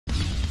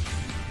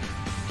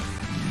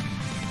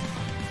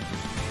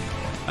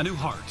A new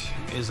heart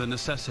is a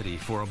necessity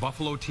for a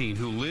Buffalo teen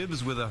who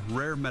lives with a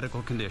rare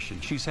medical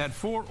condition. She's had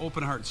 4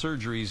 open heart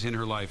surgeries in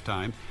her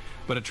lifetime,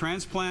 but a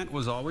transplant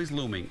was always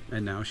looming,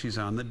 and now she's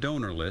on the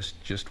donor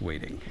list, just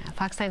waiting.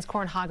 Fox 9's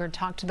Corin Hoggard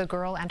talked to the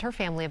girl and her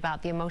family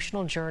about the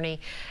emotional journey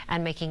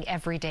and making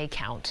every day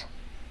count.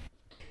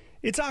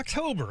 It's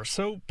October,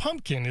 so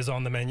pumpkin is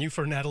on the menu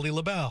for Natalie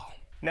LaBelle.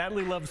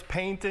 Natalie loves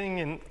painting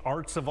and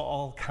arts of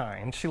all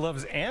kinds. She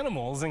loves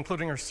animals,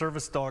 including her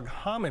service dog,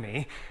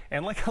 Hominy.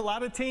 And like a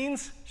lot of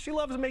teens, she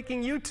loves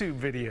making YouTube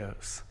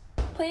videos.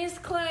 Please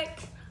click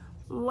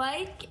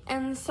like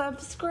and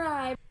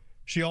subscribe.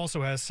 She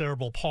also has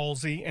cerebral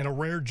palsy and a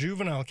rare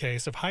juvenile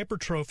case of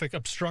hypertrophic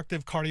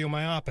obstructive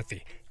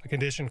cardiomyopathy, a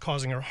condition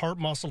causing her heart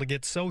muscle to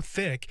get so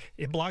thick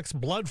it blocks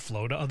blood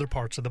flow to other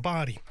parts of the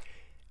body.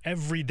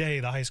 Every day,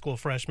 the high school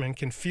freshman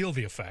can feel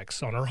the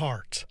effects on her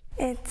heart.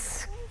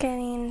 It's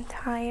getting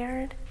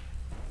tired,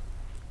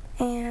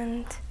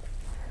 and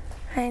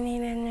I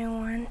need a new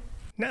one.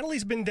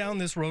 Natalie's been down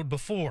this road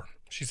before.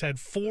 She's had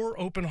 4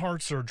 open heart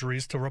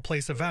surgeries to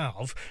replace a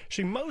valve.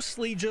 She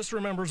mostly just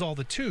remembers all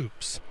the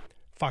tubes.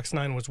 Fox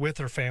 9 was with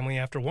her family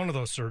after one of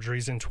those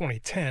surgeries in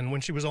 2010 when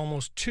she was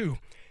almost 2.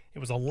 It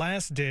was a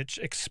last-ditch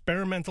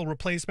experimental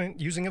replacement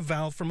using a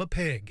valve from a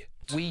pig.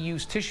 We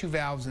use tissue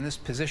valves in this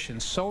position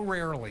so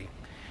rarely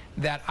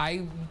that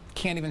I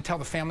can't even tell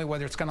the family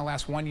whether it's going to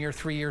last 1 year,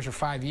 3 years, or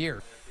 5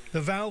 years.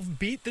 The valve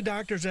beat the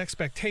doctor's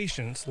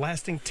expectations,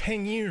 lasting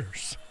 10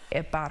 years.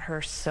 It bought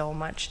her so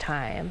much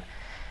time,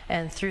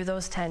 and through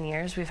those 10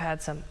 years, we've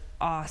had some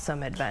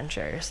awesome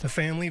adventures. The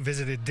family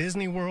visited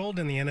Disney World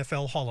and the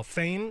NFL Hall of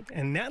Fame,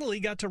 and Natalie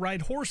got to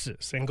ride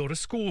horses and go to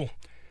school.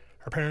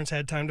 Her parents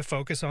had time to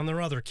focus on their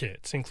other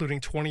kids,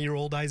 including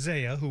 20-year-old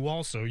Isaiah, who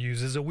also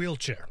uses a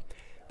wheelchair.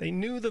 They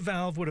knew the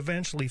valve would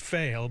eventually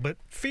fail, but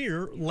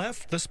fear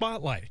left the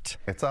spotlight.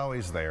 It's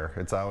always there.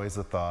 It's always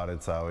a thought.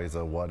 It's always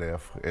a what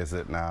if. Is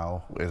it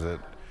now? Is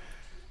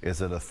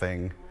it a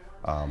thing?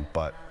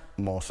 But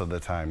most of the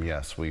time,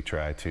 yes, we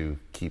try to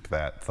keep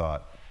that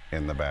thought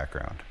in the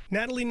background.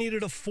 Natalie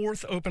needed a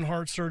 4th open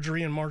heart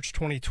surgery in March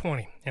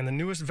 2020, and the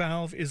newest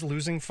valve is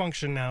losing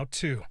function now,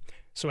 too.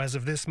 So as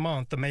of this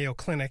month, the Mayo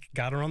Clinic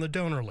got her on the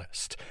donor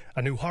list.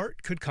 A new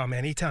heart could come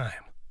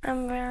anytime.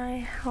 I'm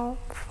very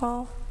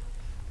hopeful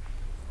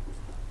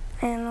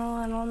and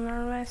a little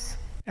nervous.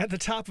 At the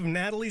top of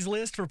Natalie's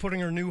list for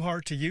putting her new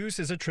heart to use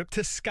is a trip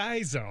to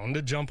Sky Zone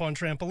to jump on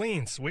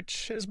trampolines,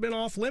 which has been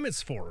off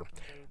limits for her.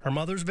 Her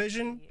mother's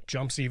vision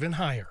jumps even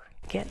higher.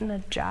 Getting a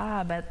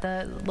job at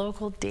the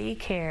local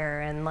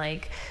daycare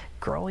and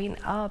growing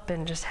up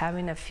and just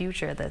having a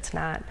future that's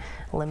not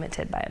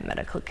limited by a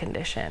medical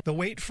condition. The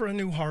wait for a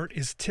new heart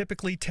is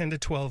typically 10 to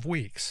 12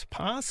 weeks,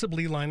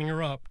 possibly lining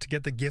her up to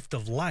get the gift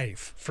of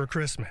life for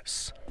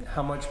Christmas.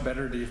 How much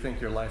better do you think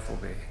your life will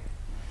be?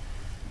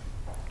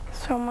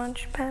 So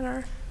much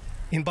better.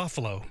 In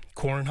Buffalo,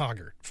 Corin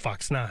Hoggard,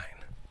 Fox 9.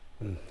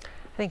 I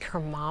think her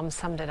mom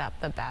summed it up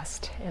the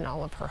best in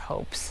all of her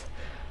hopes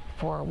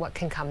for what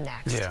can come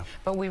next. Yeah.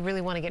 But we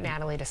really want to get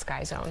Natalie to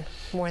Sky Zone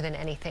more than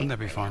anything. Wouldn't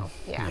that be fun?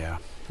 Yeah.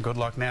 Good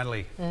luck,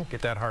 Natalie.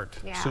 Get that heart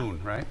Yeah.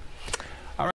 soon, right?